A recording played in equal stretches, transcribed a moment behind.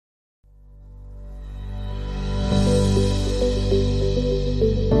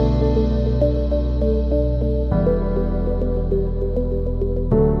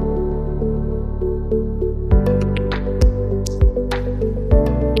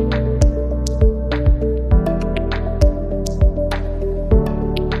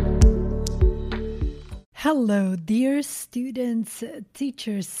Hello, dear students,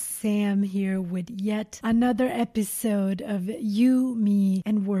 teacher Sam here with yet another episode of You, Me,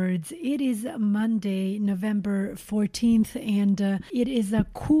 and Words. It is Monday, November 14th, and it is a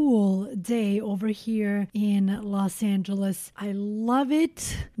cool day over here in Los Angeles. I love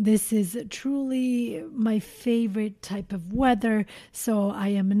it. This is truly my favorite type of weather, so I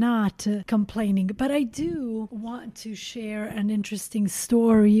am not complaining. But I do want to share an interesting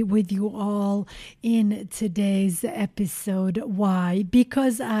story with you all in today's episode. Why?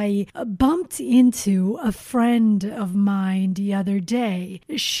 Because I bumped into a friend of mine the other day.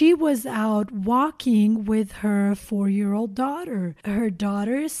 She was out walking with her 4-year-old daughter. Her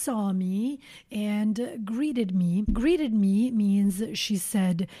daughter saw me and greeted me. Greeted me means she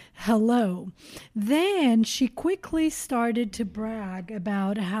said hello. Then she quickly started to brag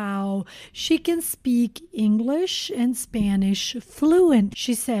about how she can speak English and Spanish fluent.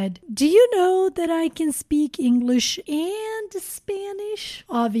 She said, "Do you know that I can speak English and Spanish?"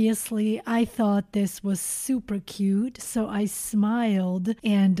 Obviously, I thought this was super cute, so I smiled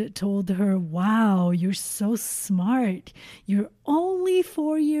and told her, "Wow, you're so smart. You're only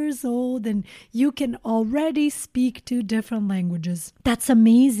 4 years old and you can already speak 2 different languages. That's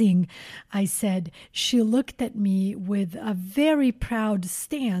amazing," I said. She looked at me with a very proud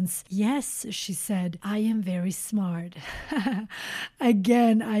stance. "Yes," she said, "I am very smart."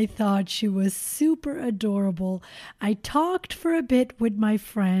 Again, I thought she was super adorable. I talked for a bit with my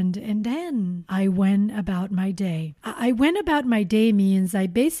friend and then I went about my day. I went about my day means I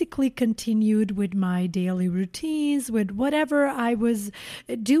basically continued with my daily routines, with whatever I was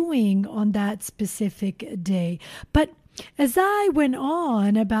doing on that specific day. But as I went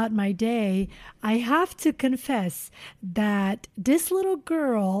on about my day, I have to confess that this little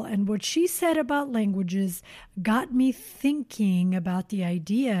girl and what she said about languages got me thinking about the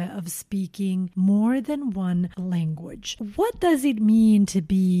idea of speaking more than one language. What does it mean to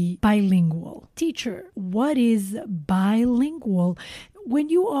be bilingual? Teacher, what is bilingual? When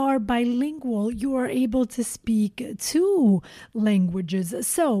you are bilingual, you are able to speak 2 languages.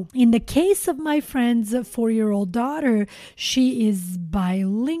 So in the case of my friend's 4-year-old daughter, she is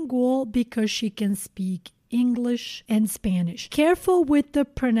bilingual because she can speak English and Spanish. Careful with the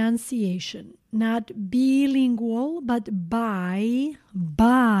pronunciation. Not bilingual, but bilingual.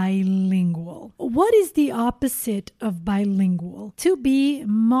 What is the opposite of bilingual? To be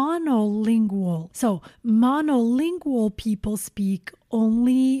monolingual. So monolingual people speak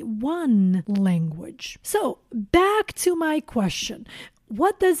only one language. So back to my question.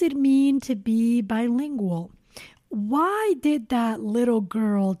 What does it mean to be bilingual? Why did that little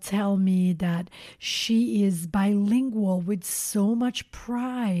girl tell me that she is bilingual with so much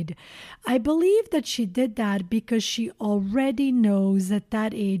pride? I believe that she did that because she already knows at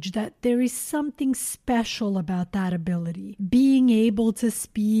that age that there is something special about that ability, being able to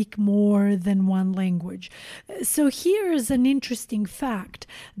speak more than one language. So here's an interesting fact.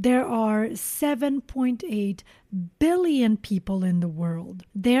 There are 7.8 billion people in the world.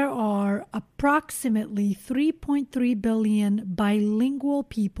 There are approximately 3.3 billion bilingual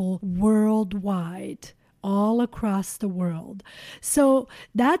people worldwide, all across the world. So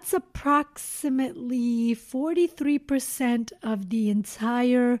that's approximately 43% of the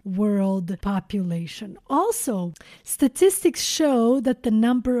entire world population. Also, statistics show that the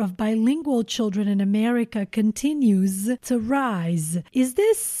number of bilingual children in America continues to rise. Is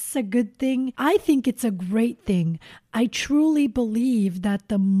this a good thing? I think it's a great thing. I truly believe that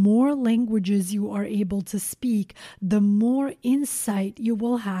the more languages you are able to speak, the more insight you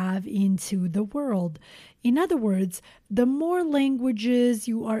will have into the world. In other words, the more languages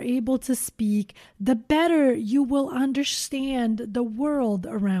you are able to speak, the better you will understand the world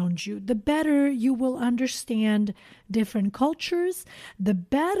around you. The better you will understand different cultures, the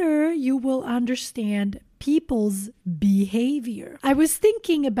better you will understand people's behavior. I was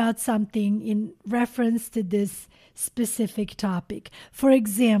thinking about something in reference to this specific topic. For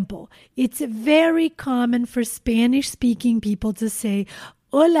example, it's very common for Spanish-speaking people to say,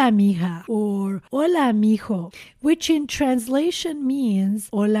 "Hola, mija," or "Hola, mijo," which in translation means,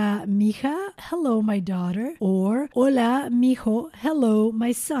 "Hola, mija, hello, my daughter," or "Hola, mijo, hello,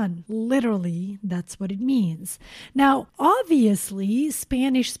 my son." Literally, that's what it means. Now, obviously,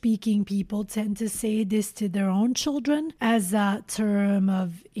 Spanish-speaking people tend to say this to their own children as a term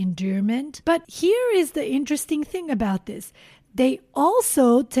of endearment. But here is the interesting thing about this. They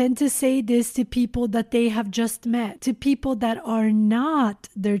also tend to say this to people that they have just met, to people that are not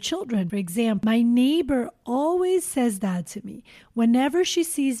their children. For example, my neighbor always says that to me. Whenever she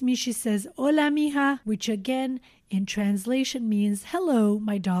sees me, she says, "Hola, mija," which again, in translation means, "Hello,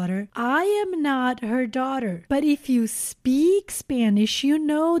 my daughter." I am not her daughter. But if you speak Spanish, you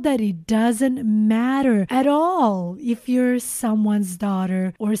know that it doesn't matter at all if you're someone's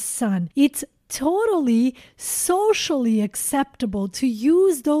daughter or son. It's totally socially acceptable to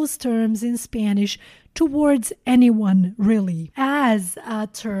use those terms in Spanish towards anyone, really, as a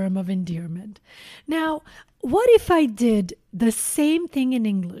term of endearment. Now, what if I did the same thing in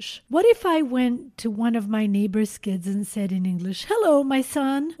English? What if I went to one of my neighbor's kids and said in English, "Hello, my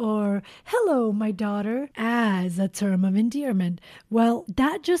son," or "Hello, my daughter," as a term of endearment? Well,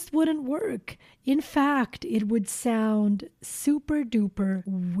 that just wouldn't work. In fact, it would sound super duper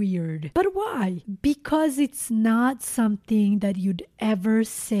weird. But why? Because it's not something that you'd ever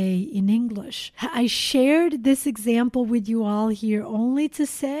say in English. I shared this example with you all here only to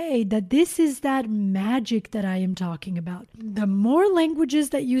say that this is that magic that I am talking about. The more languages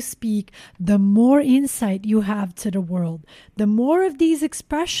that you speak, the more insight you have to the world. The more of these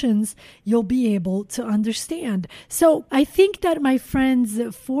expressions you'll be able to understand. So I think that my friend's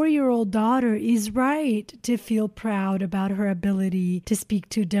 4-year-old daughter is right to feel proud about her ability to speak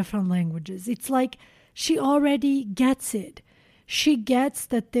 2 different languages. It's like she already gets it. She gets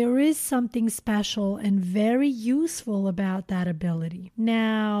that there is something special and very useful about that ability.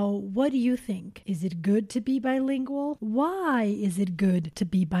 Now, what do you think? Is it good to be bilingual? Why is it good to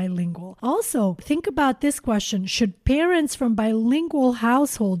be bilingual? Also, think about this question. Should parents from bilingual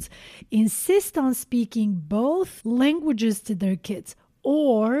households insist on speaking both languages to their kids?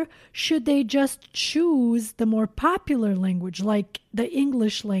 Or should they just choose the more popular language, like the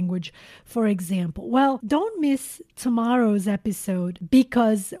English language, for example? Well, don't miss tomorrow's episode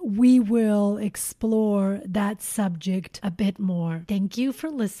because we will explore that subject a bit more. Thank you for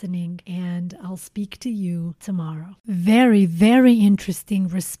listening, and I'll speak to you tomorrow. Very, very interesting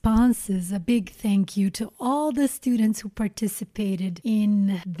responses. A big thank you to all the students who participated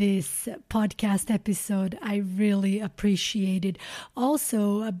in this podcast episode. I really appreciate it.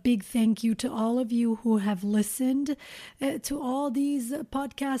 Also, a big thank you to all of you who have listened to all these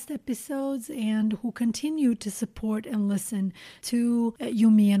podcast episodes and who continue to support and listen to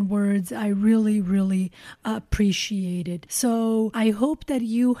You, Me, and Words. I really, really appreciate it. So I hope that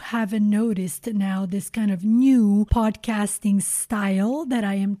you haven't noticed now this kind of new podcasting style that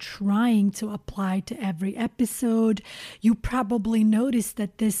I am trying to apply to every episode. You probably noticed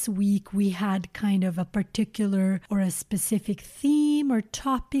that this week we had kind of a particular or a specific theme or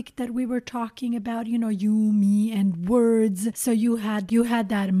topic that we were talking about, you, me, and words. So you had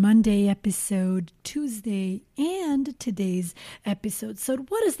that Monday episode, Tuesday, and today's episode. So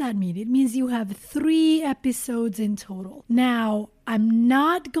what does that mean? It means you have 3 episodes in total. Now, I'm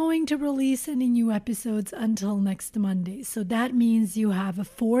not going to release any new episodes until next Monday. So that means you have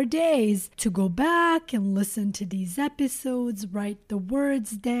 4 days to go back and listen to these episodes, write the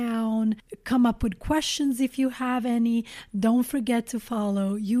words down, come up with questions if you have any. Don't forget to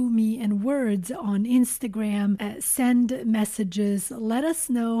follow You, Me, and Words on Instagram. Send messages. Let us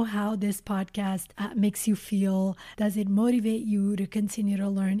know how this podcast makes you feel. Does it motivate you to continue to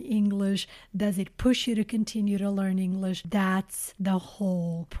learn English? Does it push you to continue to learn English? That's the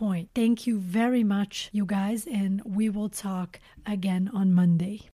whole point. Thank you very much, you guys, and we will talk again on Monday.